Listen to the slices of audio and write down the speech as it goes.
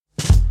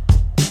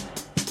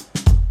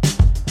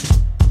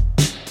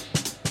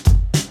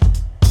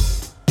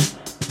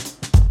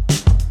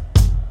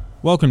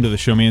Welcome to the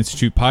Show Me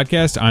Institute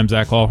podcast. I'm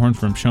Zach Lawhorn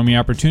from Show Me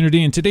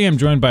Opportunity, and today I'm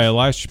joined by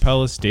Elias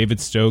Chapelis,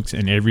 David Stokes,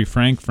 and Avery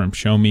Frank from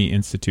Show Me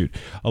Institute.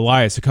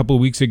 Elias, a couple of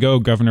weeks ago,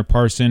 Governor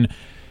Parson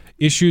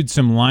issued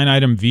some line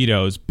item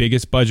vetoes,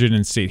 biggest budget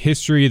in state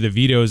history. The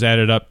vetoes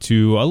added up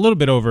to a little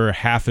bit over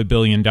 $500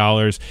 million.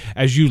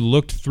 As you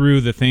looked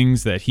through the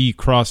things that he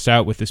crossed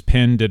out with his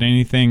pen, did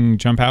anything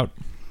jump out?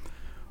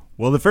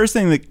 Well, the first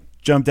thing that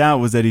jumped out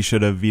was that he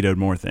should have vetoed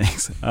more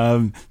things.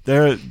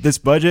 This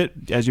budget,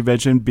 as you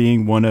mentioned,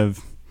 being one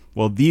of,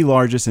 the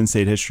largest in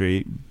state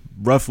history,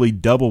 roughly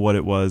double what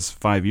it was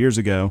 5 years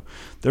ago,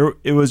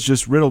 it was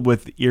just riddled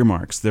with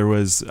earmarks. There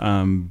was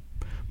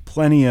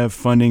plenty of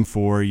funding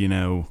for,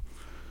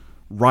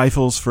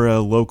 rifles for a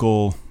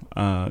local,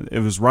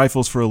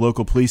 rifles for a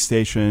local police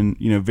station,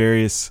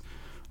 various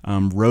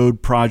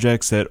road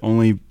projects that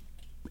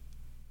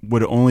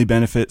would only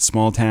benefit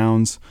small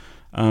towns.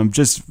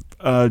 Just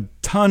a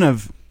ton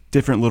of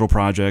different little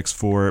projects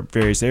for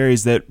various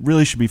areas that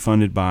really should be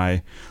funded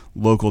by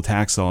local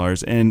tax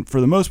dollars. And for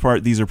the most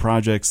part, these are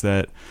projects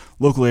that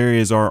local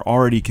areas are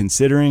already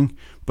considering,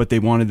 but they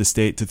wanted the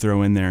state to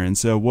throw in there. And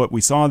so what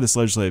we saw this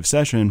legislative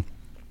session,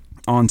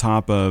 on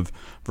top of a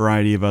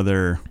variety of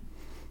other,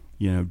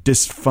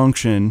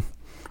 dysfunction,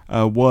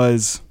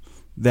 was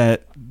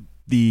that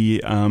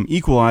the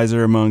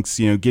equalizer amongst,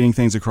 getting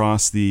things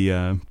across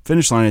the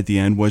finish line at the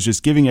end was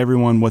just giving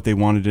everyone what they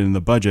wanted in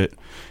the budget.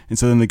 And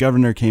so then the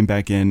governor came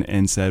back in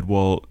and said,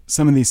 well,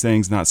 some of these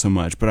things, not so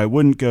much. But I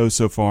wouldn't go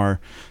so far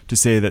to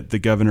say that the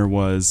governor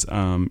was,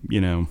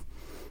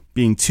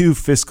 being too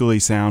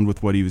fiscally sound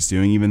with what he was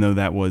doing, even though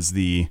that was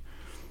the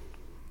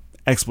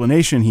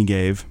explanation he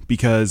gave,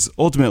 because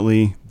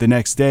ultimately the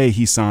next day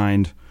he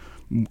signed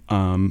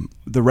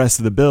the rest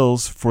of the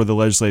bills for the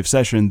legislative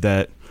session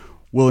that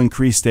will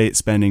increase state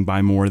spending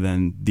by more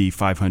than the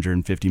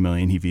 $550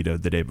 million he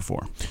vetoed the day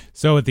before.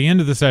 So at the end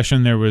of the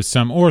session,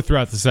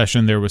 throughout the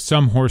session, there was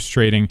some horse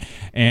trading,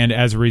 and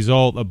as a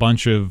result, a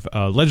bunch of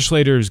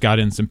legislators got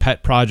in some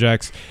pet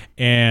projects,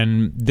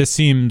 and this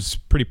seems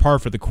pretty par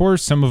for the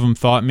course. Some of them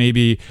thought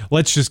maybe,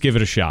 let's just give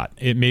it a shot.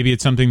 Maybe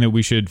it's something that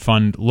we should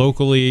fund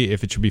locally,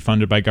 if it should be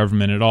funded by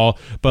government at all,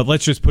 but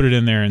let's just put it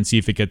in there and see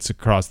if it gets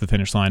across the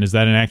finish line. Is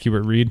that an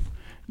accurate read?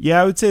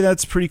 Yeah, I would say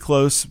that's pretty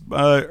close.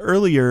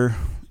 Earlier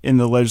in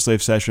the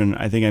legislative session,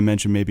 I think I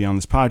mentioned maybe on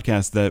this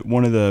podcast that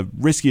one of the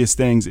riskiest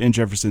things in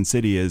Jefferson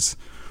City is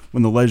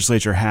when the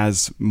legislature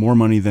has more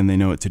money than they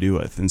know what to do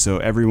with. And so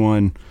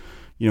everyone,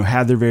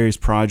 had their various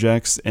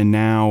projects. And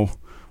now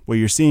what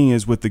you're seeing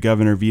is with the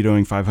governor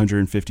vetoing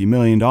 $550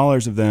 million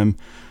of them,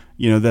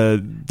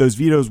 those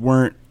vetoes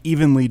weren't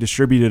evenly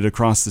distributed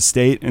across the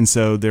state. And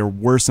so there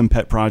were some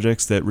pet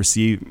projects that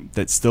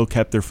still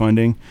kept their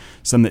funding,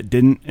 some that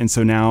didn't. And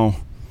so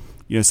now,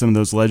 some of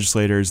those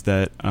legislators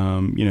that,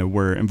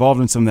 were involved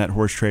in some of that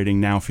horse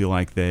trading now feel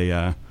like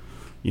they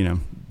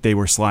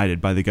were slighted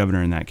by the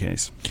governor in that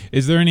case.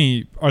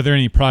 Are there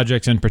any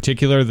projects in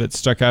particular that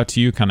stuck out to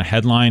you, kind of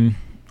headline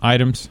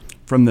items?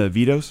 From the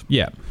vetoes?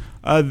 Yeah.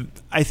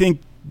 I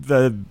think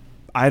the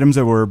items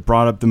that were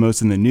brought up the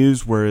most in the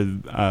news were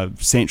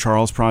St.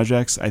 Charles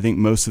projects. I think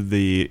most of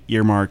the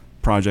earmarked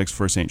projects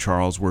for St.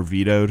 Charles were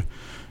vetoed.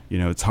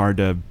 It's hard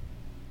to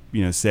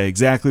say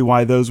exactly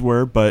why those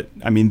were, but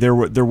I mean there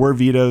were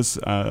vetoes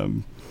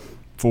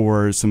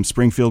for some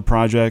Springfield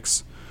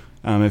projects,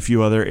 a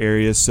few other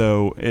areas.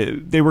 So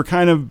they were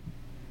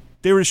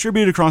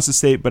distributed across the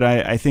state, but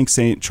I think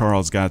St.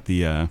 Charles got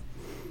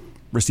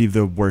received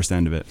the worst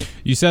end of it.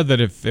 You said that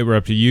if it were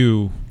up to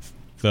you,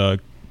 the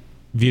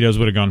vetoes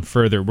would have gone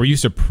further. Were you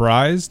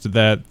surprised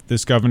that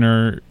this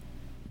governor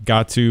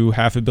got to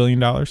 $500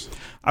 million?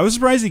 I was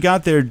surprised he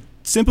got there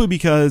simply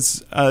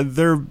because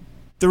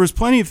there was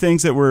plenty of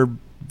things that were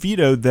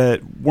vetoed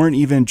that weren't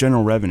even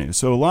general revenue.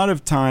 So a lot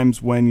of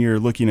times when you're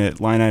looking at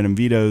line item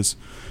vetoes,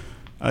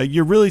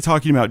 you're really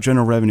talking about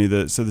general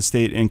revenue, so the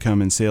state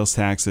income and sales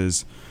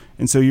taxes.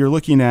 And so you're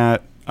looking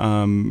at,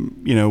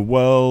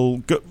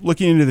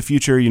 looking into the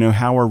future,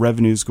 how are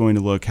revenues going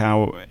to look?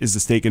 How is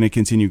the state going to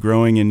continue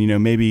growing?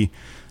 And, maybe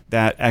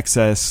that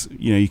excess,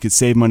 you could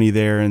save money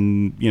there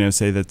and,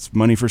 say that's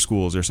money for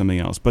schools or something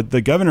else. But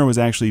the governor was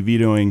actually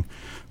vetoing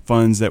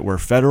funds that were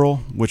federal,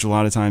 which a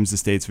lot of times the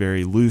state's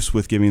very loose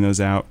with giving those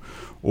out,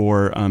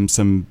 or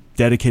some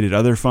dedicated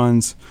other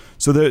funds.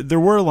 So there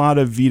were a lot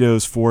of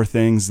vetoes for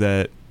things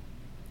that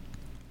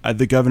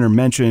the governor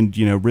mentioned,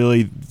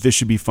 really this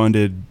should be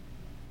funded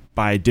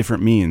by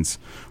different means,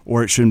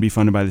 or it shouldn't be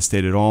funded by the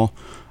state at all.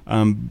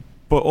 But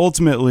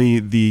ultimately,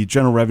 the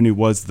general revenue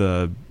was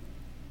the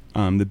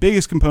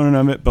biggest component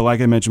of it. But like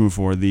I mentioned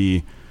before,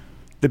 the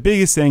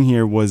biggest thing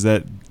here was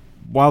that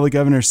while the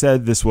governor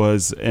said this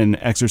was an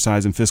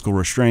exercise in fiscal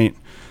restraint,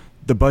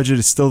 the budget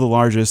is still the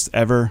largest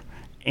ever,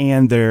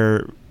 and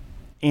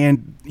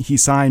he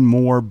signed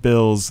more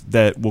bills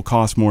that will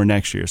cost more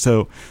next year.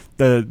 So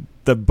the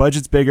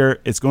budget's bigger,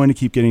 it's going to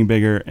keep getting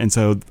bigger, and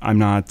so I'm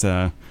not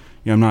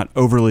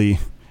overly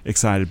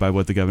excited by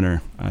what the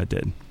governor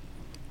did.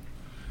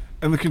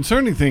 And the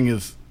concerning thing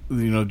is,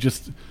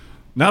 just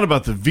not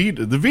about the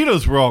veto. The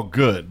vetoes were all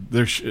good.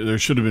 There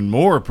should have been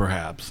more,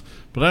 perhaps,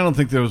 but I don't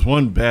think there was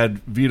one bad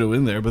veto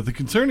in there. But the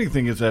concerning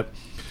thing is that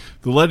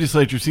the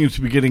legislature seems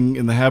to be getting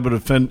in the habit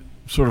of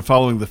sort of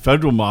following the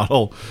federal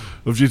model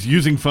of just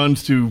using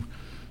funds to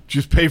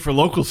just pay for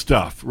local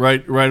stuff,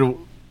 right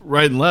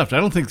and left.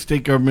 I don't think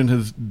state government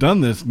has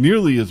done this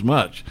nearly as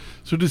much.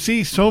 So to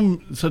see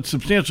such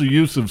substantial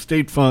use of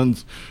state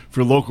funds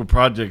for local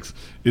projects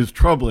is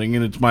troubling,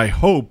 and it's my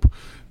hope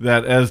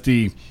that as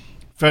the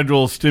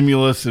federal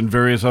stimulus and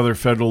various other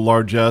federal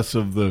largesse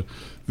of the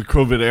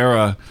COVID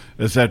era,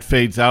 as that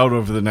fades out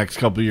over the next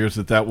couple of years,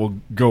 that will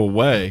go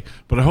away.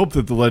 But I hope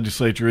that the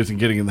legislature isn't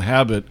getting in the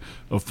habit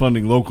of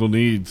funding local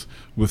needs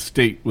with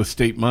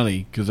state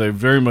money, because I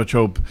very much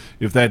hope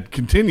if that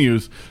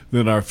continues,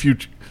 then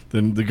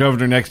then the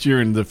governor next year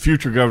and the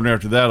future governor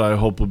after that, I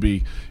hope, will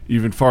be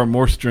even far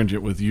more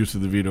stringent with the use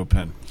of the veto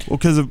pen. Well,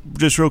 because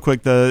just real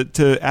quick,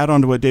 to add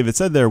on to what David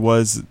said, there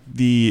was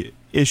the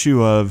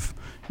issue of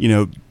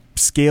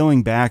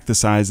scaling back the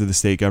size of the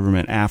state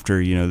government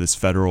after this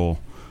federal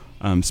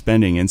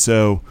spending. And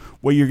so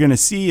what you're going to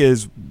see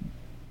is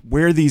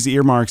where these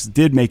earmarks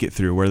did make it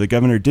through, where the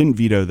governor didn't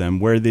veto them,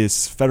 where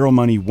this federal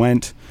money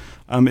went,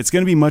 it's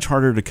going to be much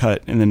harder to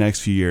cut in the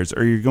next few years,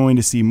 or you're going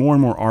to see more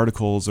and more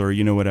articles or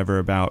whatever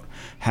about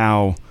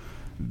how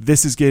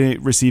this is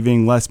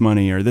receiving less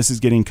money or this is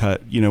getting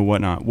cut,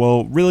 whatnot.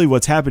 Well, really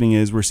what's happening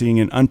is we're seeing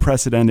an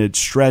unprecedented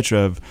stretch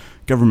of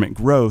government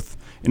growth,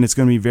 and it's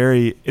going to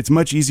be it's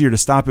much easier to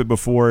stop it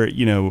before,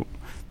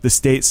 the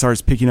state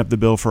starts picking up the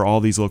bill for all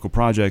these local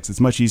projects.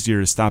 It's much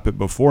easier to stop it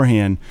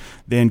beforehand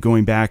than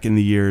going back in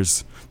the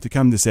years to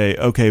come to say,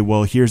 okay,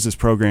 well, here's this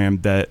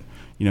program that,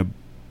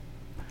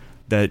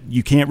 that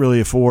you can't really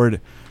afford.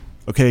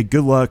 Okay,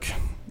 good luck,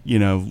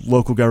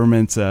 local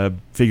governments,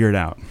 figure it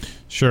out.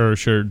 Sure.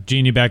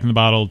 Genie back in the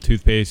bottle,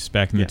 toothpaste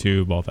back in the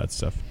tube, all that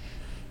stuff.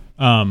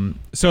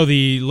 So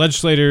the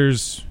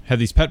legislators had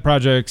these pet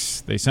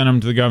projects. They sent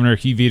them to the governor.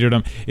 He vetoed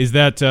them. Does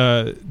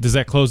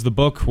that close the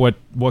book?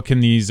 What can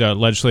these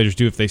legislators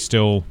do if they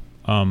still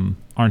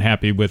aren't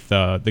happy with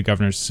the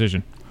governor's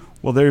decision?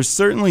 Well, there's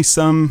certainly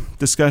some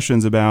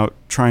discussions about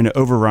trying to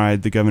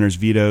override the governor's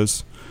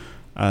vetoes.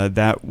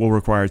 That will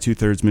require a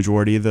 2/3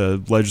 majority.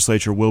 The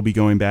legislature will be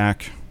going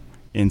back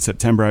in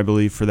September, I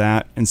believe, for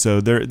that. And so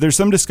there's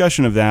some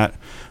discussion of that,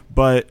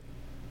 but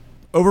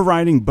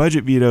overriding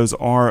budget vetoes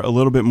are a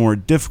little bit more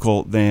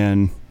difficult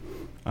than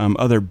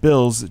other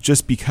bills,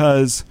 just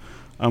because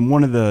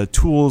one of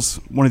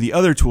the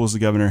other tools the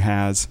governor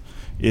has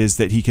is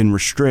that he can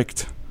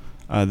restrict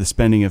the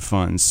spending of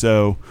funds.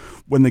 So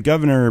when the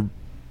governor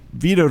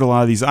vetoed a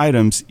lot of these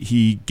items,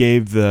 he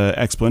gave the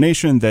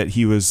explanation that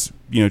he was,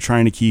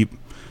 trying to keep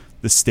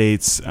the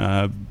state's,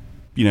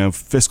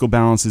 fiscal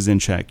balances in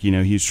check.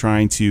 He's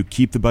trying to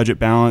keep the budget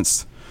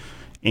balanced.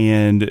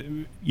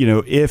 And,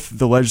 if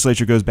the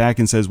legislature goes back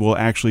and says, well,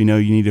 actually, no,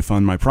 you need to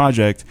fund my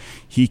project,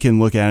 he can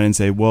look at it and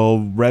say,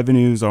 well,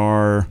 revenues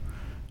are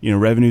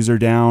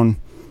down.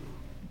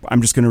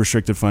 I'm just going to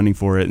restrict the funding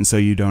for it. And so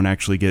you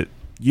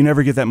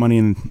never get that money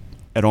in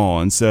at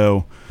all. And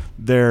so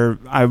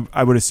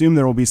I would assume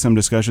there will be some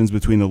discussions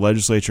between the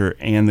legislature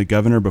and the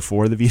governor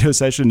before the veto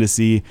session to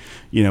see,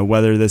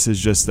 whether this is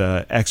just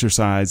an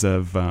exercise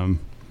of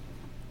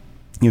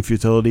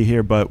futility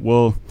here. But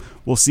we'll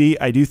see.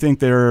 I do think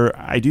there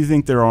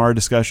are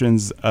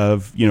discussions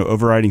of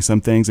overriding some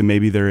things, and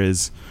maybe there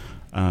is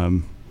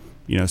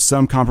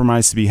some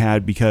compromise to be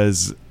had,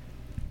 because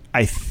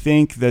I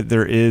think that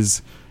there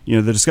is.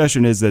 The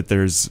discussion is that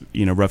there's,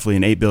 roughly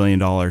an $8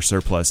 billion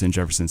surplus in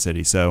Jefferson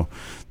City. So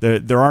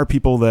there are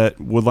people that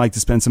would like to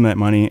spend some of that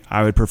money.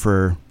 I would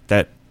prefer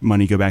that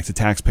money go back to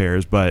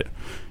taxpayers. But,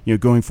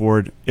 going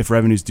forward, if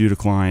revenues do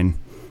decline,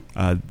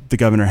 the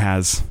governor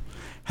has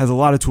a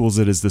lot of tools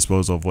at his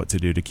disposal of what to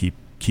do to keep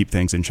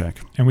things in check.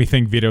 And we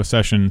think veto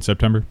session in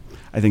September?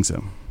 I think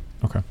so.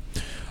 Okay.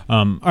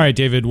 All right,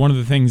 David, one of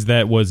the things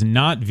that was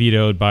not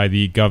vetoed by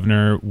the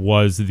governor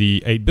was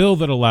a bill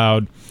that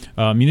allowed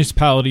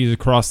municipalities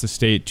across the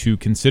state to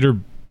consider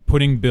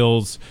putting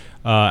bills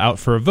out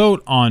for a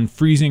vote on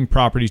freezing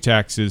property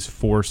taxes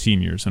for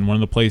seniors. And one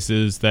of the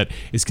places that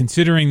is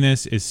considering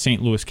this is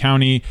St. Louis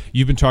County.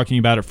 You've been talking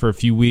about it for a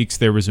few weeks.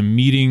 There was a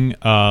meeting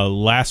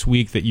last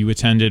week that you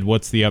attended.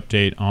 What's the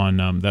update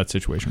on that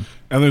situation?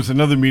 And there's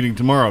another meeting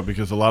tomorrow,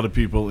 because a lot of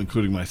people,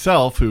 including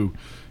myself, who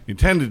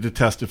intended to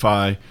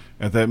testify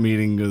at that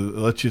meeting,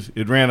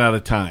 it ran out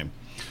of time.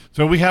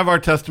 So we have our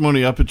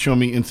testimony up at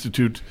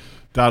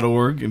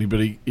showmeinstitute.org.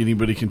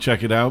 Anybody can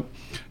check it out,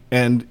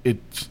 and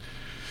it's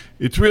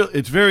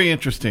very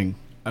interesting.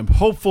 I'm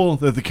hopeful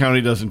that the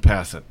county doesn't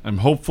pass it. I'm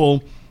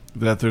hopeful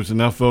that there's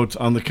enough votes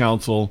on the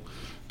council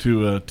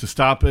to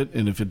stop it,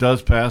 and if it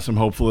does pass, I'm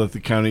hopeful that the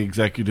county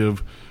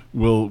executive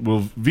will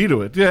veto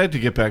it. Yeah, to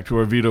get back to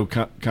our veto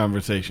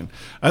conversation.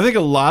 I think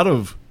a lot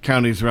of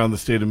counties around the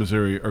state of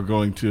Missouri are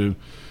going to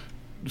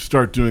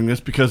start doing this,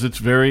 because it's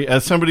very,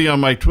 as somebody on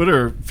my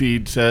Twitter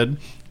feed said,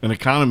 an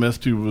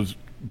economist who was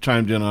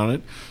chimed in on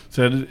it,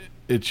 said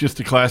it's just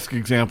a classic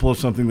example of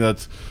something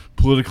that's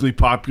politically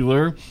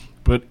popular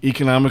but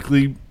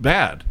economically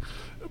bad.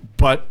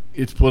 But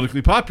it's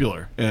politically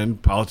popular,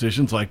 and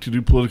politicians like to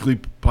do politically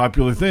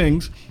popular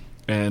things,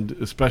 and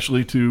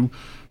especially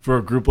for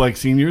a group like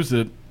seniors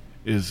that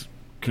is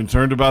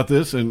concerned about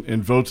this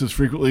and votes as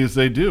frequently as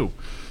they do.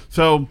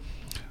 So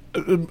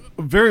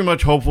very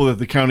much hopeful that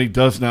the county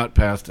does not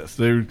pass this.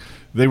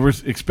 They were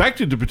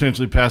expected to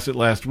potentially pass it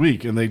last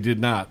week, and they did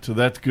not. So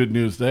that's good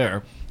news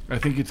there. I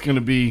think it's going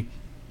to be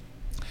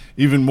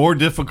even more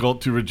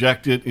difficult to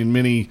reject it in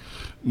many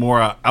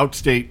more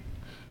outstate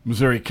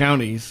Missouri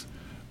counties.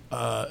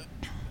 And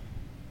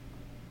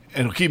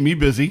it'll keep me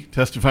busy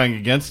testifying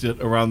against it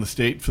around the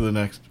state for the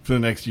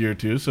next year or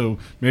two. So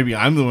maybe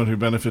I'm the one who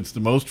benefits the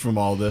most from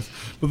all this.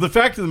 But the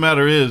fact of the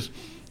matter is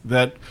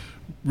that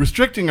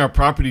restricting our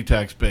property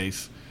tax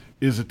base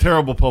is a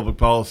terrible public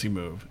policy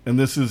move. And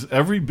this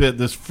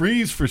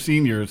freeze for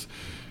seniors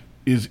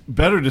is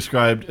better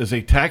described as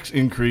a tax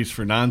increase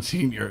for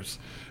non-seniors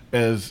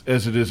as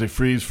it is a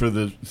freeze for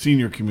the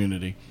senior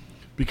community.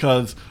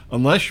 Because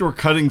unless you're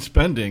cutting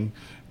spending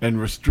and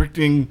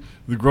restricting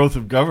the growth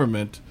of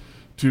government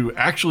to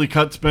actually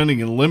cut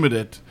spending and limit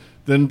it,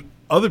 then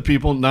other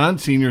people,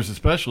 non-seniors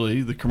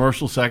especially, the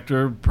commercial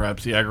sector,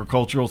 perhaps the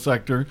agricultural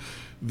sector,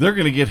 they're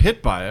going to get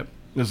hit by it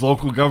as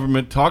local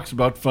government talks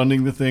about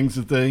funding the things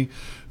that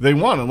they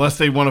want, unless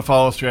they want to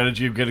follow a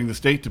strategy of getting the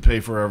state to pay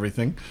for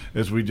everything,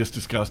 as we just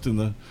discussed in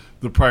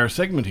the prior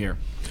segment here.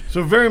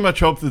 So very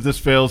much hope that this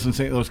fails in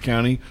St. Louis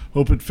County.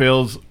 Hope it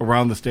fails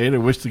around the state. I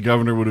wish the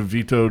governor would have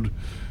vetoed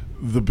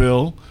the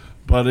bill,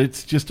 but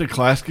it's just a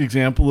classic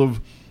example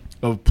of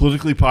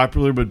politically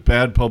popular but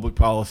bad public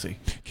policy.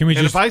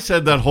 If I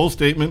said that whole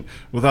statement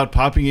without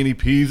popping any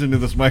peas into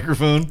this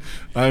microphone,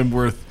 I'm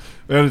worth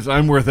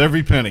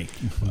every penny.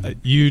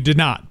 You did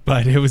not,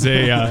 but it was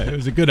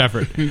a good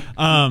effort.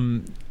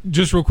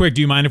 Just real quick,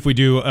 do you mind if we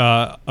do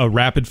a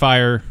rapid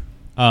fire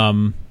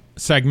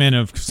segment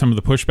of some of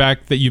the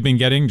pushback that you've been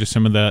getting, just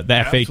some of the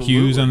FAQs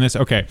Absolutely. on this?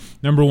 Okay,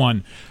 number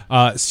one,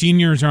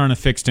 seniors are on a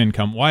fixed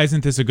income. Why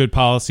isn't this a good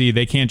policy?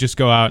 They can't just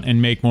go out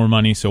and make more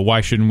money, so why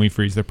shouldn't we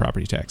freeze their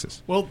property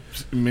taxes? Well,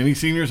 many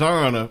seniors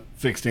are on a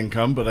fixed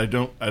income, but I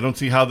don't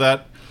see how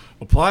that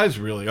applies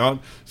really.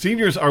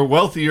 Seniors are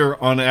wealthier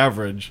on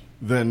average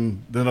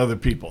than other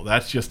people.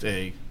 That's just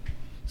a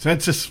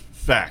census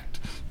fact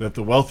that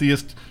the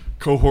wealthiest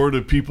cohort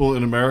of people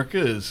in America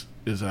is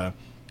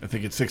I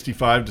think it's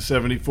 65 to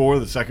 74.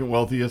 The second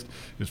wealthiest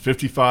is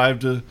 55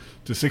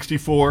 to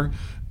 64,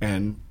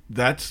 and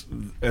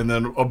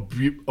then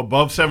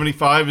above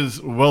 75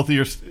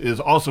 is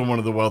also one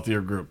of the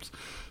wealthier groups.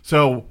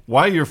 So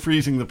why you're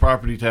freezing the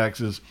property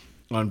taxes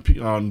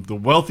on the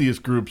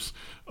wealthiest groups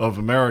of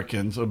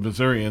Americans, of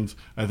Missourians,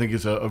 I think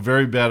is a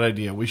very bad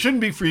idea. We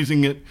shouldn't be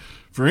freezing it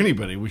for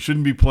anybody. We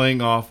shouldn't be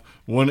playing off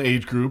one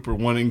age group or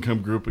one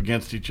income group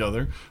against each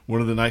other. One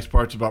of the nice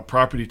parts about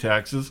property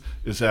taxes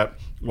is that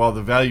while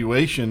the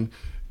valuation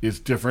is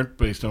different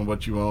based on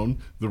what you own,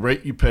 the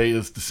rate you pay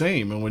is the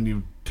same. And when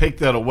you take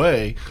that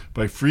away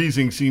by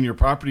freezing senior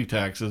property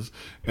taxes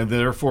and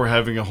therefore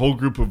having a whole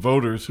group of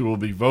voters who will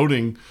be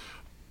voting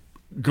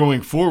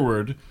going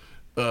forward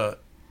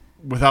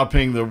without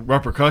paying the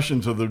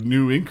repercussions of the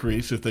new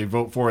increase if they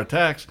vote for a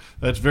tax,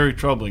 that's very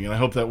troubling. And I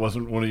hope that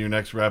wasn't one of your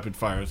next rapid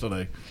fires that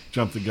I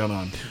jumped the gun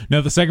on. No,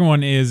 the second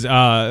one is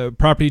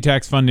property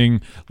tax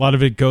funding. A lot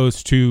of it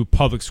goes to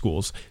public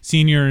schools.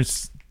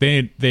 Seniors,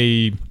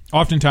 they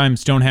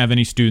oftentimes don't have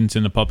any students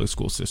in the public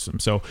school system.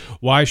 So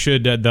why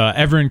should the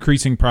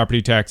ever-increasing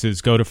property taxes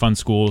go to fund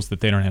schools that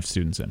they don't have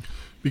students in?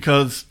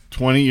 Because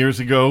 20 years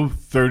ago,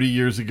 30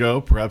 years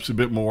ago, perhaps a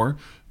bit more,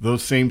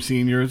 those same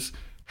seniors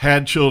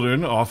had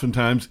children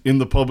oftentimes in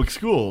the public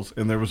schools,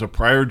 and there was a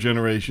prior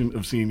generation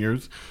of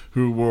seniors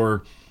who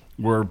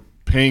were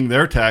paying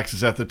their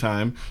taxes at the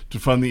time to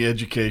fund the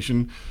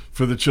education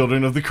for the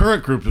children of the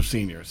current group of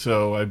seniors.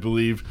 So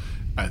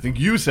I think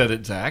you said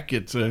it, Zach.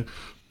 It's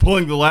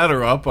pulling the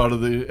ladder up out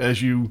of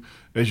as you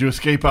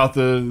escape out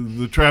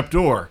the trap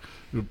door,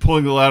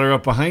 pulling the ladder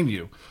up behind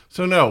you.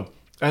 So no,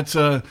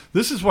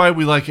 this is why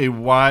we like a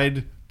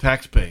wide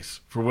tax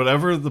base. For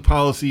whatever the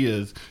policy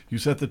is, you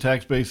set the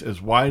tax base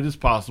as wide as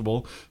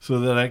possible so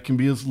that it can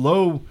be as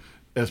low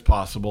as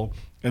possible.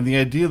 And the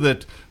idea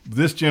that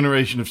this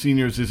generation of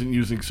seniors isn't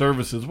using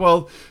services,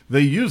 well,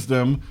 they use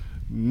them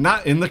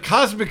not in the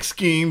cosmic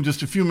scheme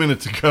just a few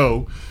minutes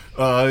ago.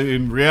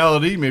 In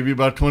reality, maybe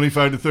about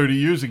 25 to 30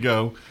 years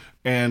ago,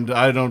 and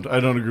I don't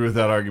agree with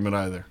that argument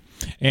either.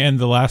 And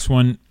the last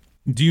one,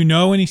 do you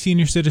know any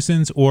senior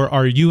citizens, or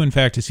are you in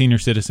fact a senior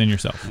citizen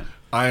yourself?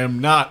 I am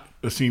not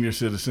a senior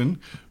citizen.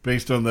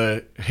 Based on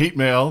the hate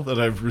mail that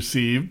I've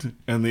received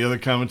and the other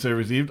comments I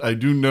received, I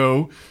do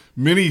know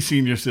many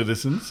senior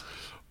citizens.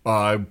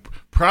 I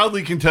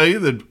proudly can tell you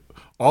that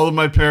all of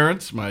my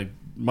parents, my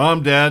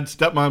mom, dad,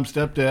 stepmom,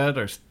 stepdad,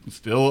 are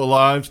still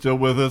alive, still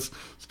with us,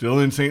 still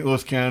in St.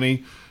 Louis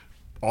County.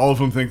 All of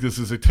them think this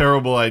is a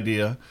terrible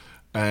idea.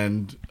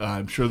 And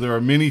I'm sure there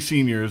are many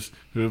seniors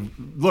who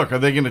look, are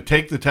they going to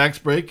take the tax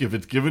break if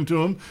it's given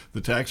to them,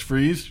 the tax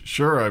freeze?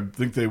 Sure, I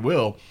think they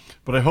will.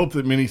 But I hope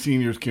that many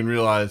seniors can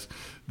realize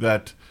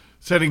that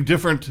setting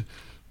different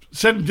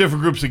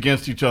groups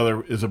against each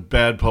other is a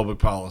bad public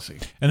policy.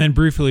 And then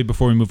briefly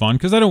before we move on,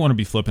 because I don't want to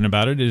be flippant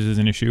about it, it is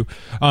an issue.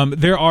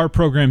 There are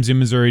programs in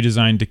Missouri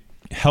designed to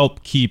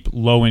help keep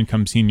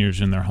low-income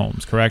seniors in their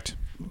homes, correct?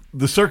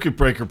 The Circuit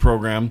Breaker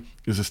program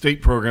is a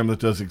state program that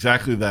does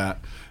exactly that.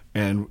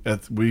 And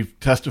we've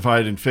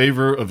testified in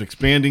favor of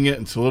expanding it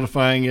and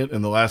solidifying it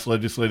in the last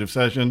legislative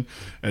session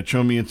at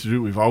Show Me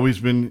Institute. We've always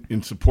been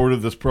in support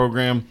of this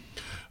program.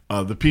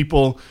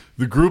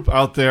 The group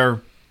out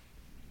there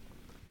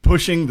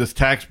pushing this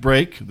tax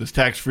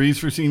freeze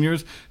for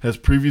seniors, has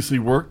previously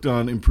worked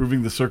on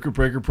improving the Circuit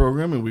Breaker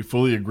program, and we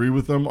fully agree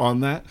with them on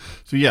that.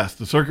 So yes,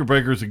 the Circuit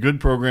Breaker is a good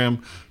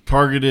program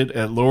targeted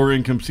at lower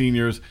income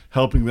seniors,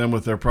 helping them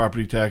with their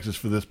property taxes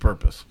for this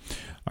purpose.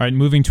 All right,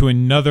 moving to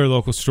another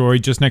local story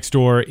just next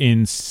door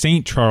in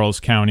St. Charles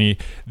County.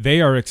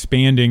 They are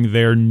expanding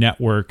their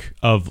network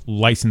of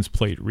license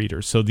plate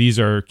readers. So these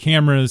are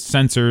cameras,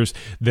 sensors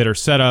that are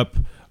set up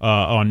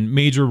on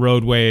major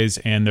roadways,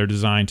 and they're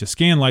designed to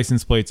scan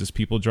license plates as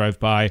people drive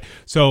by.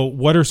 So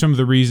what are some of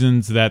the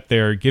reasons that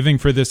they're giving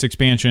for this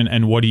expansion,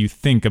 and what do you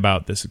think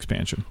about this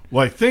expansion?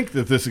 Well, I think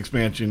that this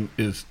expansion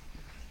is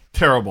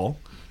terrible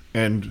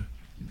and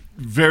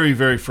very,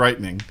 very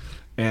frightening.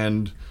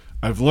 And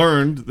I've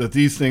learned that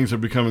these things are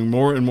becoming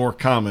more and more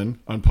common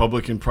on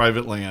public and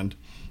private land,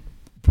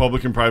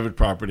 public and private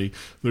property.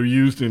 They're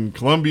used in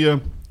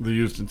Columbia, they're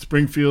used in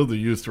Springfield, they're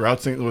used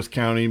throughout St. Louis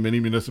County, many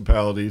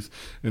municipalities,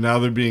 and now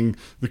the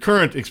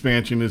current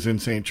expansion is in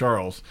St.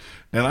 Charles.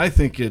 And I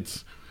think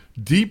it's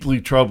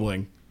deeply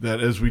troubling that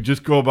as we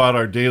just go about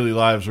our daily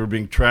lives, we're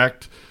being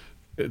tracked,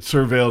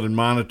 surveilled, and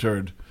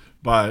monitored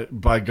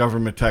by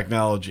government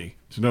technology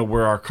to know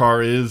where our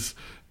car is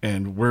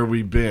and where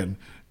we've been.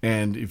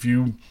 And if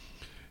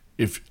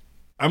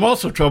I'm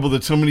also troubled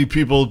that so many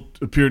people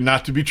appear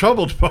not to be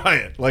troubled by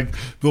it. Like,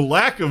 the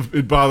lack of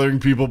it bothering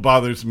people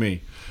bothers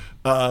me.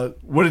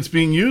 What it's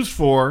being used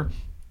for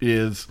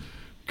is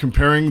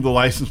comparing the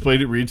license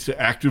plate it reads to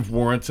active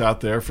warrants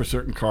out there for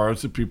certain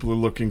cars that people are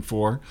looking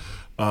for.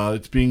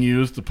 It's being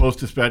used, the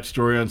Post-Dispatch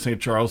story on St.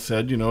 Charles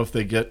said, if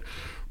they get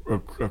a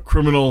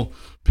criminal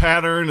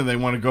pattern and they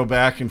want to go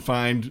back and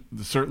find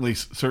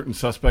certain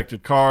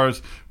suspected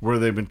cars where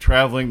they've been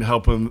traveling to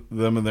help them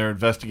in their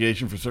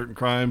investigation for certain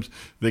crimes,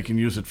 they can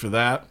use it for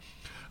that.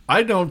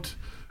 I don't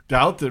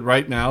doubt that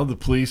right now the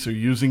police are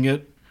using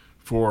it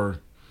for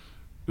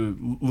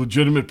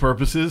legitimate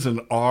purposes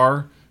and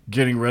are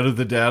getting rid of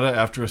the data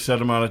after a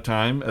set amount of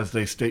time, as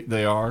they state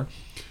they are.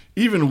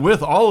 Even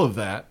with all of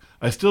that,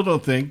 I still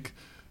don't think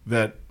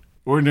that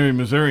ordinary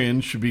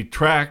Missourians should be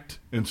tracked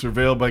and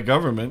surveilled by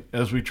government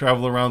as we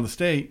travel around the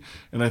state.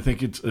 And I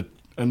think it's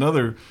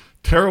another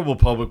terrible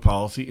public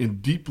policy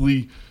and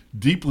deeply,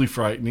 deeply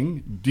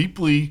frightening,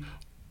 deeply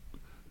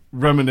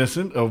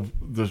reminiscent of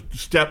the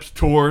steps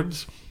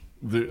towards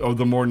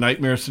the more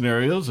nightmare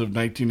scenarios of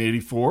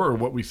 1984, or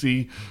what we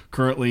see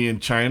currently in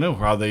China,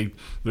 how they're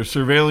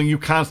surveilling you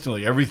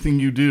constantly. Everything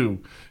you do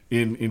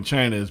in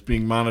China is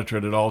being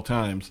monitored at all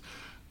times.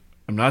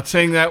 I'm not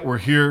saying that we're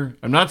here.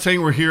 I'm not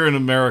saying we're here in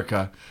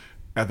America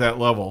at that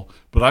level,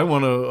 but I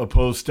want to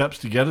oppose steps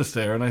to get us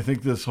there. And I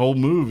think this whole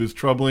move is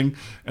troubling.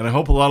 And I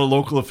hope a lot of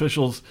local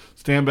officials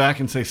stand back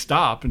and say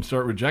stop and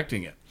start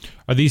rejecting it.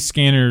 Are these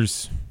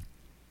scanners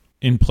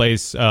in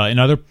place in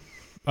other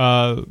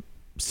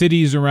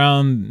cities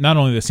around not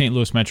only the St.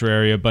 Louis metro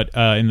area, but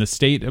in the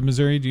state of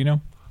Missouri? Do you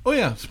know? Oh,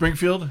 yeah.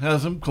 Springfield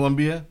has them.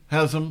 Columbia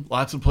has them.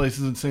 Lots of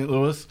places in St.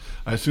 Louis.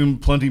 I assume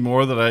plenty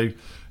more that I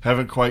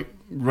haven't quite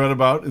read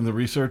about in the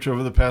research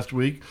over the past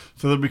week.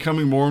 So they're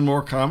becoming more and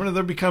more common, and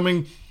they're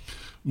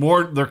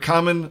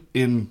common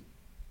in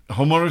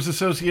homeowners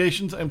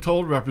associations. I'm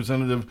told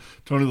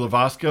Representative Tony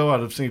Lavasco out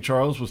of St.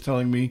 Charles was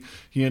telling me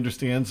he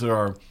understands there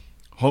are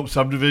home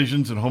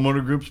subdivisions and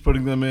homeowner groups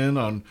putting them in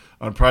on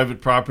private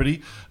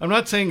property. I'm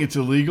not saying it's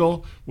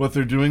illegal what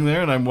they're doing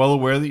there, and I'm well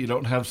aware that you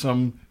don't have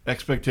some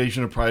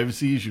expectation of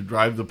privacy as you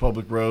drive the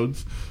public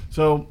roads.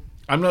 So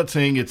I'm not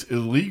saying it's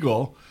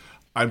illegal.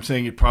 I'm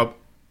saying it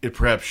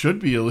perhaps should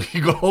be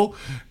illegal,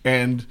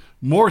 and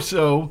more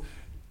so,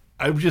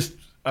 I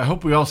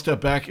hope we all step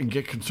back and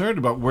get concerned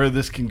about where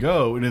this can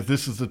go, and if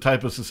this is the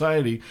type of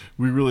society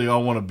we really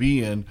all want to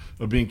be in,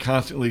 of being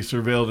constantly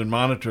surveilled and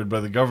monitored by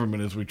the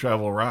government as we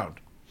travel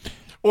around,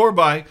 or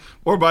by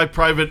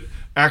private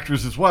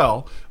actors as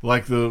well,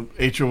 like the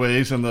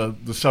HOAs and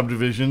the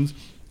subdivisions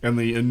and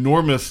the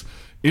enormous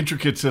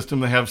intricate system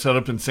they have set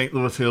up in St.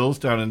 Louis Hills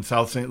down in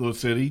South St. Louis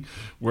City,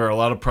 where a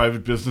lot of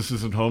private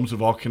businesses and homes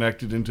have all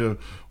connected into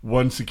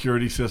one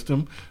security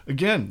system.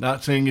 Again,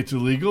 not saying it's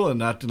illegal and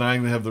not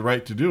denying they have the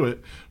right to do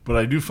it, but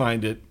I do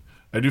find it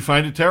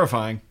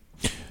terrifying.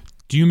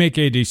 Do you make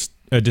a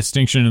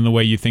distinction in the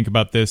way you think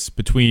about this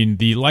between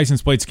the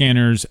license plate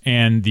scanners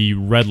and the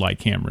red light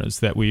cameras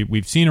that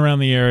we've seen around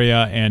the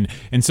area, and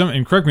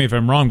correct me if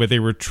I'm wrong, but they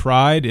were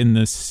tried in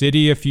the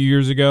city a few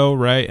years ago,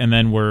 right? And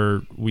then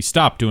we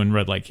stopped doing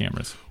red light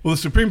cameras. Well,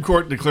 the Supreme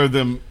Court declared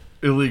them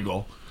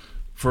illegal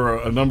for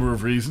a number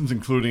of reasons,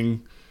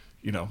 including,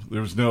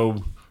 there was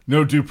no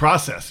no due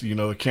process.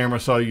 The camera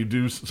saw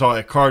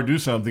a car do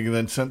something and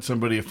then sent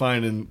somebody a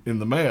fine in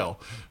the mail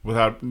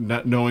without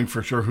not knowing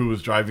for sure who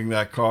was driving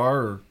that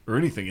car or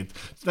anything.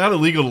 It's not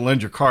illegal to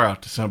lend your car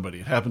out to somebody.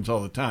 It happens all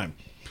the time.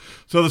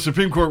 So the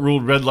Supreme Court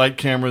ruled red light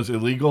cameras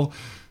illegal.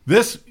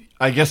 This,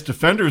 I guess,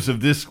 defenders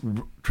of this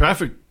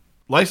traffic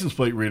license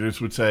plate readers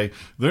would say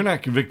they're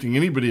not convicting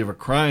anybody of a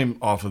crime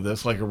off of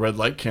this like a red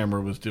light camera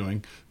was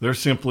doing. They're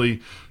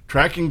simply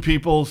tracking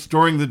people,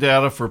 storing the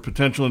data for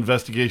potential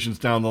investigations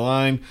down the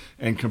line,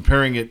 and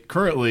comparing it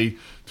currently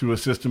to a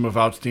system of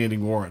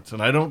outstanding warrants.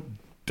 And I don't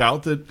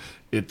doubt that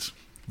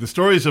the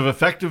stories of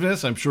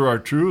effectiveness, I'm sure, are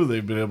true.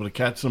 They've been able to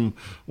catch some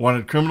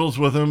wanted criminals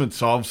with them and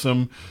solve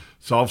some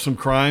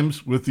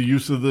crimes with the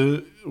use of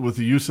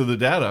the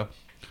data.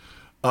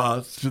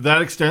 To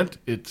that extent,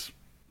 it's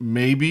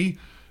maybe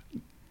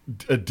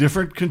a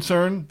different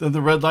concern than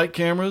the red light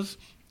cameras,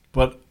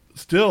 but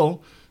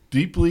still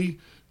deeply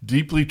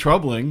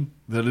troubling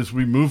that as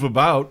we move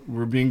about,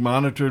 we're being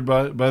monitored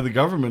by the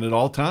government at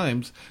all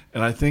times.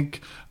 And I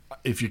think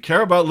if you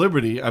care about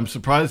liberty, I'm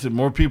surprised that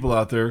more people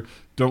out there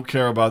don't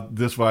care about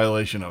this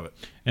violation of it.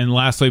 And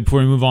lastly, before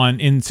we move on,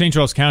 in St.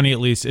 Charles County at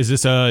least, is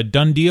this a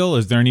done deal?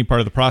 Is there any part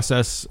of the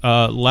process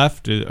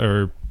left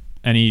or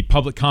any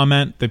public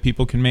comment that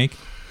people can make?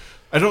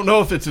 I don't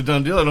know if it's a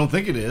done deal. I don't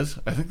think it is.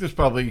 I think there's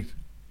probably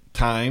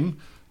time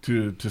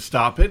to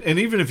stop it. And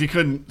even if you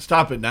couldn't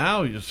stop it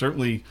now,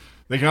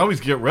 they can always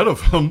get rid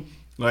of them.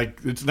 Like,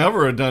 it's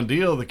never a done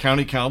deal. The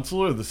county council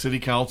or the city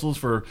councils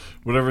for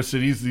whatever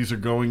cities these are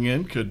going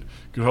in could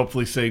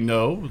hopefully say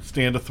no,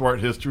 stand athwart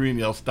history and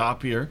yell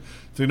stop here.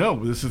 Say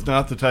no, this is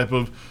not the type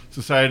of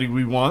society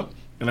we want.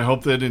 And I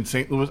hope that in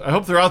St. Louis, I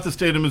hope they're out the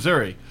state of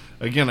Missouri.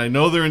 Again, I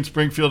know they're in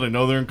Springfield. I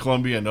know they're in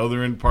Columbia. I know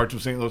they're in parts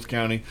of St. Louis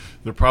County.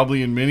 They're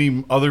probably in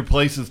many other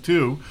places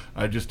too.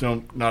 I just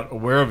not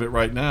aware of it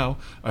right now.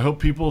 I hope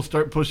people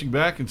start pushing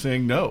back and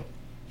saying no.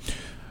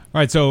 All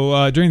right,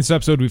 so during this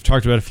episode, we've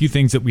talked about a few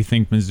things that we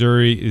think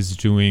Missouri is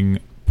doing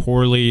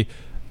poorly.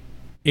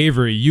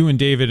 Avery, you and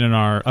David in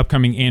our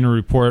upcoming annual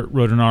report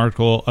wrote an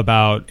article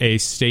about a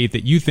state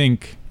that you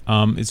think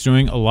is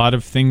doing a lot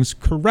of things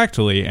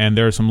correctly, and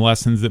there are some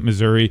lessons that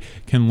Missouri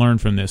can learn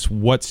from this.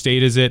 What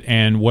state is it,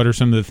 and what are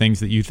some of the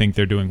things that you think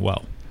they're doing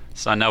well?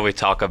 So I know we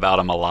talk about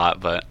them a lot,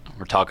 but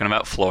we're talking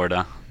about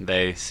Florida.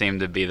 They seem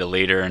to be the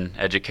leader in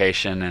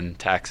education and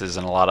taxes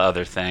and a lot of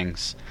other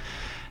things.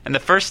 And the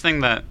first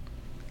thing that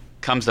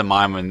comes to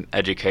mind when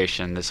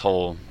education, this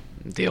whole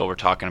deal we're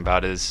talking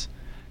about, is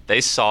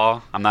they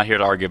saw, I'm not here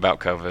to argue about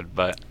COVID,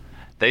 but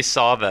they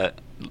saw that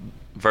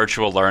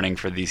virtual learning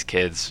for these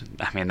kids,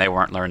 I mean, they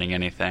weren't learning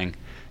anything,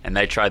 and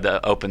they tried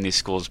to open these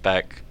schools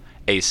back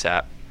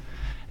ASAP.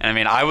 And I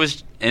mean, I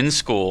was in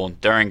school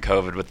during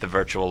COVID with the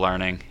virtual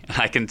learning, and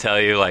I can tell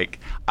you, like,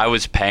 I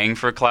was paying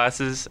for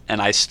classes,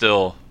 and I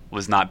still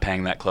was not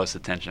paying that close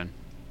attention.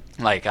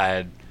 Like, I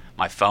had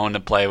my phone to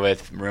play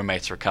with,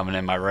 roommates were coming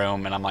in my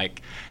room, and I'm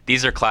like,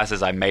 these are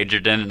classes I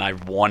majored in and I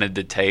wanted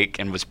to take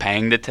and was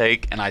paying to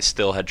take, and I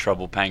still had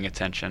trouble paying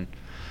attention.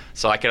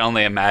 So I can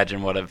only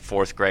imagine what a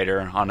fourth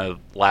grader on a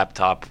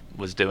laptop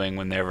was doing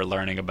when they were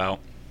learning about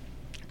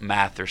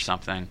math or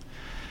something.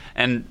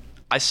 And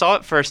I saw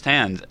it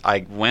firsthand.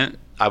 I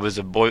was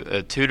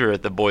a tutor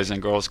at the Boys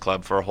and Girls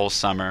Club for a whole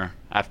summer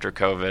after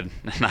COVID,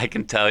 and I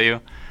can tell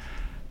you,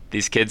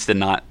 these kids did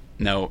not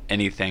know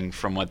anything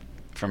from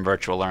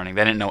virtual learning.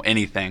 They didn't know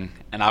anything,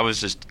 and I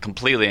was just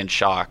completely in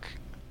shock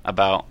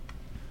about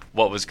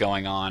what was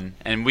going on.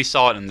 And we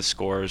saw it in the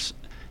scores,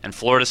 and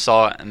Florida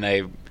saw it, and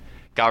they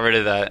got rid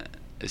of that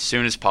as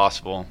soon as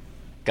possible,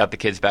 got the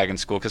kids back in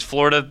school, because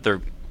Florida,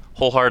 they're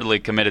wholeheartedly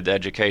committed to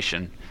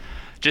education.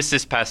 Just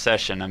this past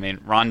session, I mean,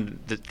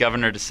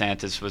 Governor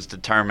DeSantis was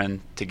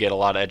determined to get a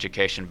lot of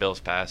education bills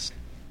passed,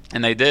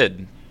 and they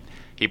did.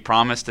 He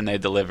promised and they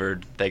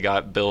delivered. They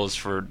got bills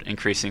for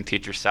increasing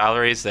teacher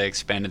salaries. They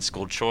expanded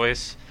school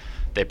choice.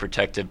 They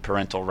protected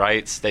parental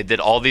rights. They did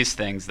all these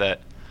things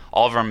that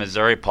all of our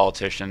Missouri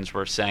politicians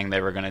were saying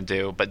they were going to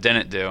do but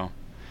didn't do.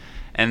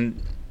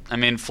 And, I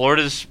mean,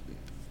 Florida's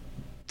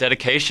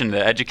dedication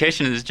to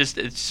education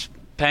it's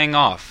paying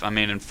off. I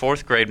mean, in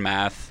fourth grade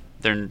math,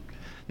 they're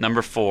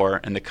number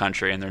 4 in the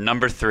country, and they're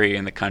number 3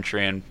 in the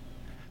country in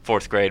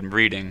fourth grade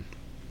reading.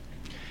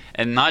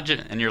 And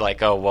and you're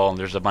like, oh, well,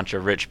 there's a bunch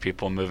of rich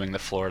people moving to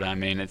Florida. I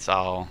mean,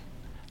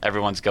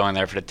 everyone's going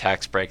there for the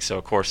tax break, so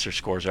of course their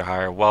scores are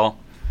higher. Well,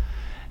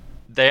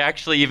 they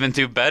actually even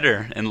do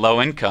better in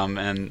low income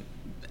and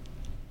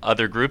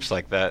other groups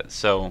like that.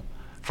 So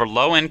for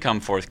low income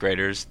fourth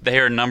graders, they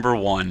are number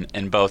 1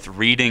 in both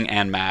reading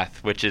and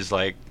math, which is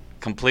like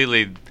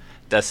completely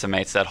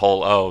decimates that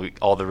whole,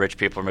 all the rich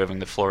people are moving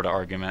to Florida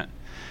argument.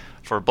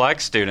 For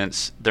black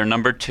students, they're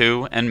number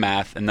 2 in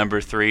math and number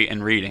 3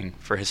 in reading.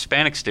 For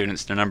Hispanic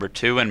students, they're number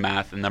 2 in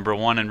math and number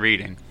 1 in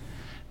reading.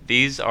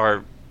 These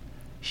are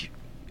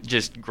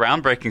just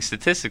groundbreaking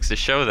statistics to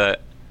show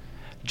that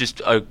just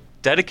a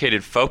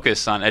dedicated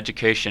focus on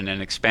education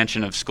and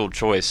expansion of school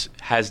choice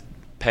has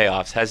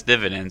payoffs, has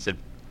dividends. In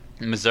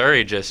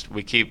Missouri,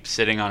 we keep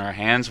sitting on our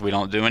hands. We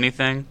don't do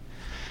anything.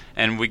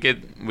 and we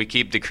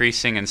keep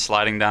decreasing and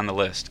sliding down the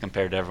list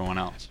compared to everyone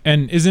else.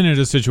 And isn't it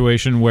a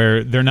situation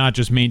where they're not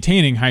just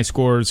maintaining high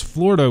scores?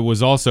 Florida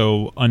was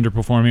also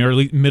underperforming, or at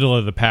least middle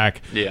of the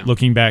pack,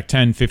 looking back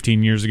 10,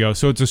 15 years ago.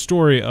 So it's a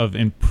story of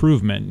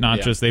improvement,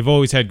 not just they've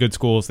always had good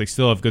schools, they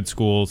still have good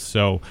schools.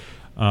 So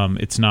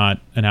it's not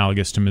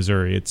analogous to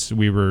Missouri.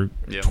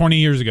 20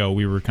 years ago,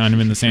 we were kind of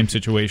in the same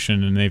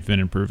situation, and they've been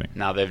improving.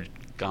 Now they've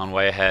gone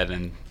way ahead.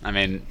 And, I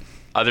mean,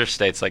 other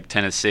states like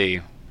Tennessee,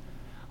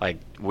 like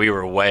we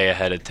were way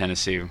ahead of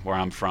Tennessee, where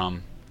I'm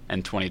from,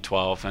 in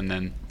 2012. And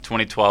then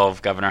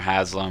 2012, Governor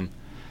Haslam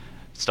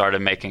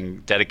started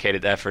making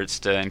dedicated efforts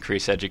to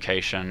increase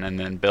education. And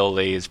then Bill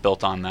Lee is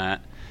built on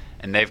that.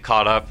 And they've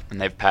caught up,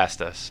 and they've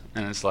passed us.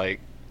 And it's like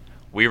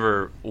we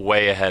were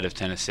way ahead of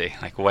Tennessee,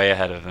 like way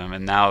ahead of them.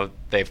 And now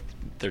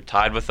they're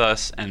tied with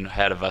us and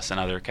ahead of us in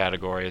other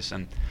categories.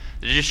 And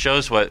it just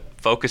shows what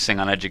focusing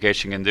on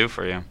education can do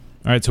for you.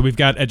 All right, so we've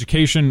got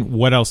education.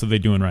 What else are they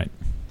doing right?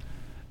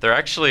 They're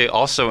actually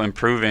also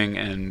improving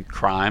in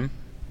crime.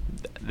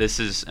 This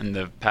is, in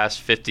the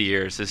past 50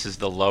 years, this is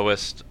the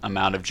lowest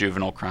amount of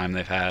juvenile crime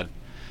they've had.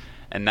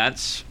 And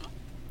that's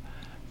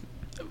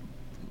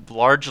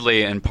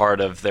largely in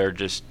part of their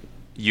just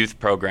youth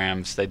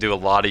programs. They do a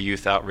lot of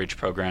youth outreach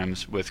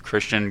programs with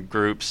Christian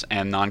groups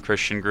and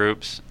non-Christian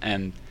groups,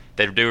 and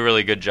they do a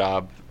really good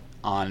job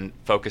on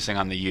focusing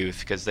on the youth,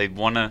 because they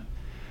want to.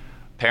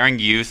 Pairing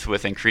youth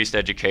with increased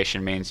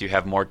education means you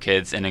have more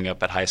kids ending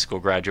up at high school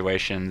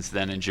graduations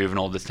than in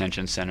juvenile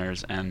detention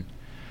centers. And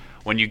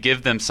when you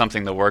give them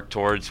something to work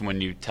towards, when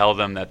you tell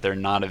them that they're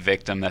not a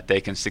victim, that they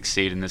can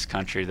succeed in this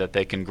country, that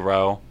they can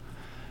grow,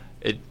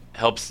 it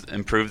helps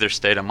improve their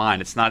state of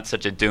mind. It's not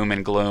such a doom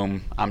and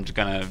gloom, I'm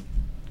going to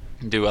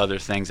do other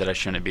things that I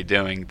shouldn't be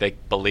doing. They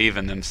believe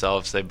in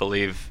themselves, they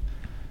believe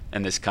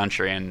in this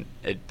country, and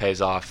it pays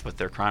off with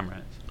their crime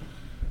rates.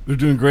 They're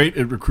doing great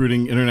at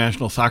recruiting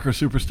international soccer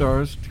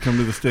superstars to come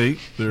to the state.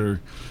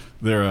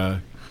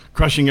 They're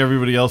crushing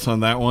everybody else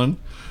on that one.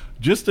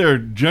 Just their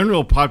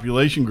general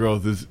population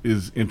growth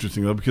is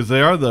interesting though, because they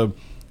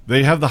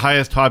have the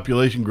highest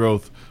population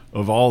growth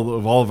of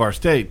all of our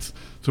states.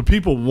 So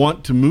people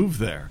want to move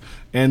there.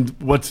 And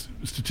what's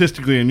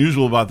statistically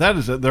unusual about that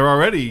is that they're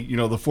already,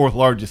 the fourth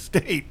largest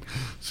state.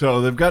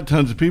 So they've got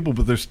tons of people,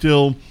 but they're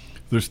still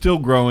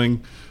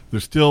growing.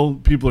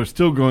 People are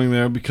still going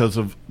there because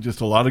of just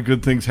a lot of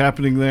good things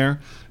happening there.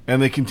 And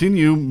they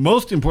continue,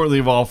 most importantly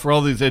of all, for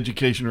all these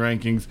education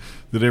rankings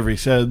that Avery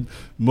said,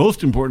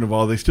 most important of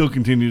all, they still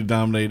continue to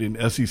dominate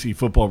in SEC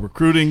football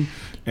recruiting.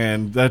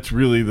 And that's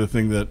really the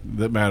thing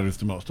that matters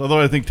the most. Although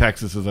I think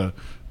Texas is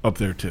up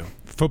there too.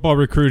 Football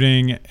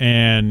recruiting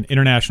and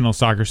international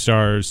soccer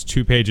stars,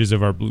 2 pages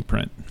of our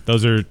blueprint.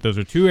 Those are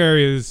 2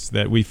 areas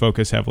that we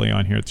focus heavily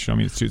on here at the Show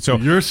Me Institute. So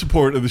your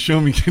support of the Show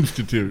Me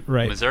Institute.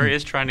 Right. Missouri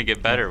is trying to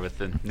get better with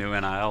the new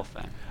NIL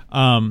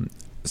thing.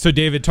 So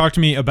David,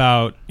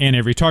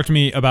 Avery, talk to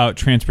me about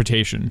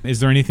transportation.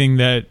 Is there anything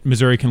that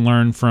Missouri can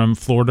learn from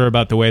Florida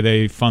about the way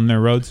they fund their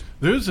roads?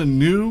 There's a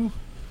new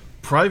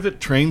private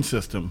train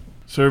system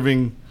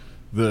serving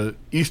the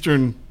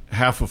eastern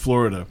half of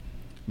Florida.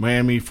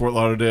 Miami, Fort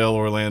Lauderdale,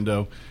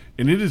 Orlando,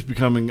 and it is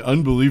becoming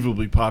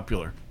unbelievably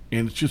popular.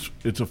 And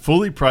it's a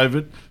fully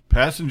private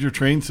passenger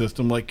train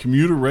system like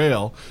commuter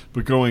rail,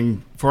 but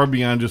going far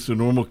beyond just a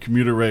normal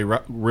commuter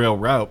rail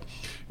route.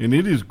 And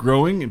it is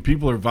growing, and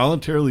people are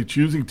voluntarily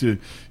choosing to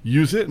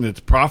use it, and it's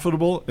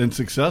profitable and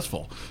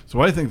successful.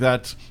 So I think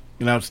that's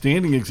an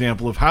outstanding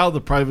example of how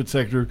the private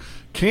sector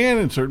can,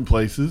 in certain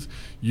places,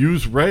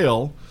 use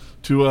rail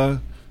to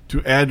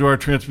add to our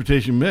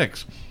transportation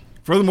mix.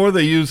 Furthermore,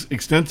 they use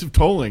extensive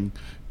tolling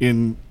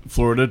in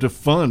Florida to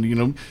fund.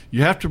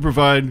 You have to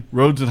provide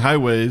roads and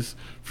highways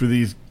for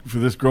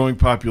this growing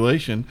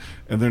population,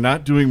 and they're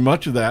not doing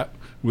much of that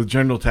with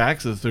general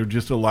taxes. They're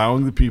just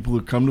allowing the people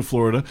who come to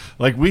Florida,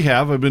 like we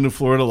have. I've been to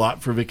Florida a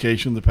lot for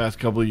vacation the past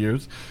couple of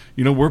years.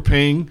 We're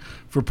paying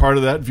for part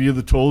of that via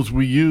the tolls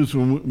we use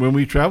when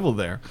we travel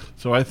there.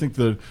 So I think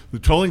the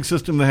tolling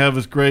system they have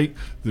is great.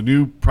 The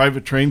new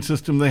private train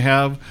system they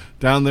have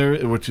down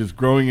there, which is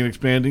growing and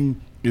expanding,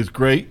 is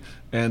great,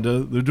 and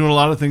they're doing a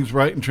lot of things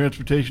right in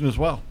transportation as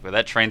well. Well,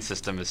 that train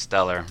system is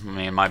stellar. I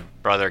mean, my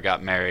brother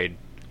got married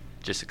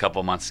just a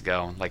couple months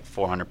ago, like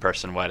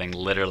 400-person wedding,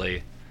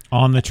 literally.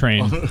 On the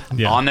train.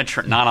 Yeah.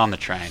 Not on the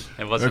train.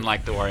 It wasn't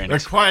like the Orient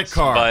Express. Quiet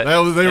car.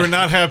 But they were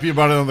not happy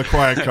about it on the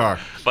quiet car.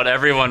 But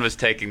everyone was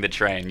taking the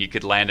train. You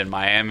could land in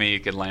Miami,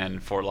 you could land in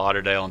Fort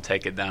Lauderdale and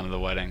take it down to the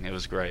wedding. It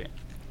was great.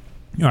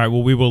 All right,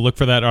 well, we will look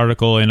for that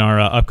article in our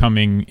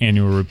upcoming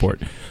annual report.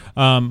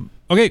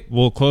 Okay,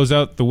 we'll close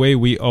out the way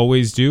we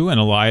always do. And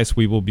Elias,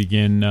 we will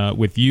begin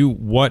with you.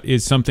 What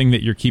is something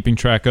that you're keeping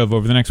track of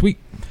over the next week?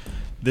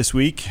 This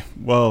week?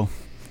 Well,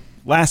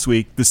 last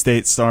week, the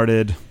state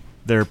started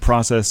their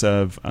process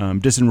of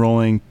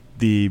disenrolling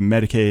the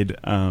Medicaid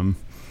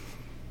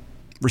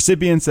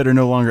recipients that are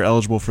no longer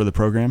eligible for the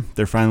program.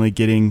 They're finally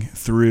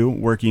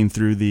working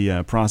through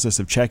the process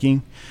of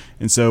checking.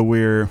 And so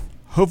we're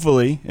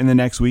hopefully in the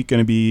next week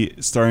going to be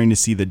starting to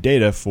see the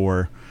data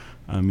for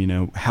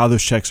how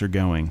those checks are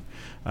going.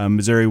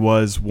 Missouri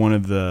was one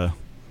of the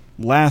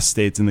last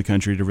states in the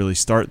country to really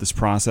start this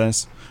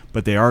process,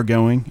 but they are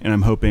going, and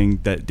I'm hoping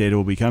that data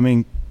will be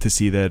coming to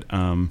see that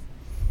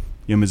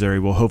Missouri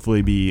will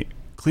hopefully be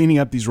cleaning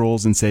up these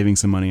rolls and saving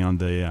some money on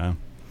the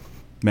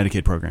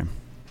Medicaid program.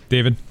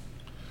 David?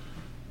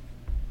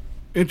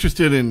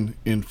 Interested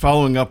in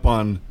following up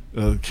on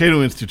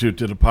Cato Institute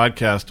did a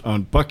podcast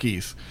on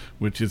Buc-ee's,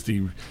 which is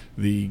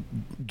the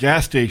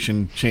gas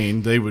station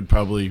chain. They would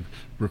probably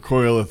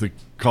recoil at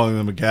calling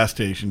them a gas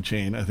station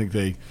chain. I think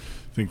they're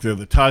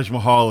the Taj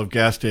Mahal of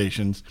gas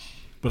stations.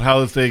 But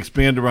how as they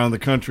expand around the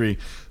country,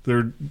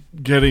 they're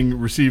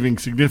receiving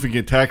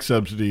significant tax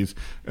subsidies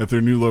at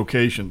their new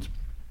locations.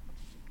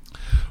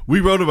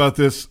 We wrote about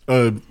this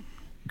a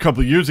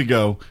couple of years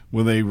ago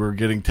when they were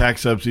getting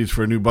tax subsidies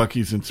for a new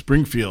Buc-ee's in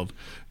Springfield,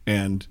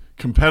 and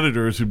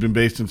competitors who'd been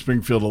based in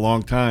Springfield a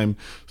long time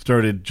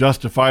started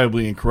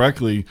justifiably and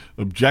correctly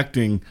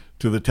objecting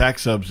to the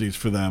tax subsidies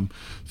for them.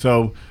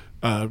 So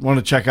I want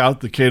to check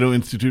out the Cato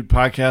Institute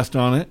podcast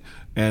on it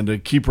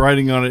and keep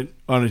writing on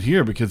it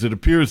here, because it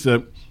appears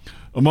that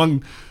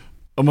among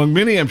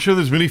many, I'm sure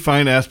there's many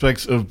fine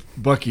aspects of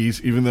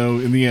Buc-ee's, even though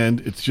in the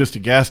end it's just a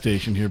gas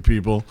station here,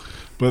 people.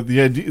 But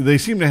the idea, they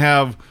seem to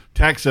have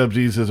tax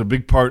subsidies as a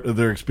big part of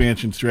their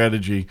expansion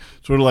strategy,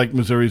 sort of like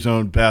Missouri's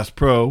own Bass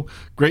Pro.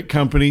 Great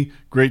company,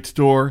 great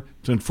store.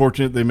 It's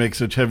unfortunate they make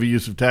such heavy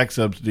use of tax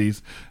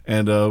subsidies,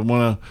 and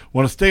want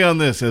to stay on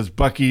this as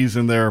Buc-ee's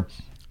and their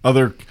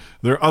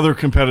other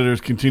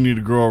competitors continue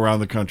to grow around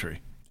the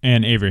country.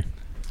 And Avery,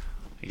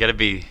 you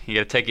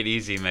gotta take it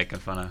easy making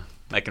fun of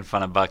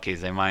Buc-ee's.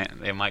 They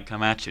might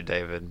come at you,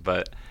 David,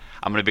 but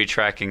I'm going to be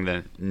tracking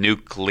the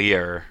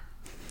nuclear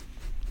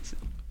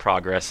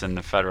progress in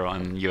the federal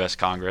and U.S.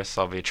 Congress.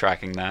 I'll be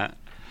tracking that.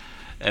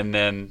 And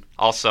then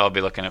also I'll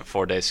be looking at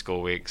 4-day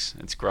school weeks.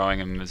 It's growing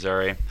in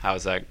Missouri. How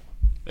has that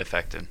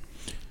affected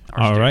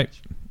our all right.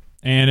 students?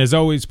 And as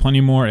always, plenty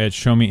more at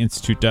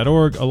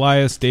showmeinstitute.org.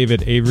 Elias,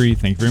 David, Avery,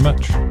 thank you very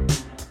much.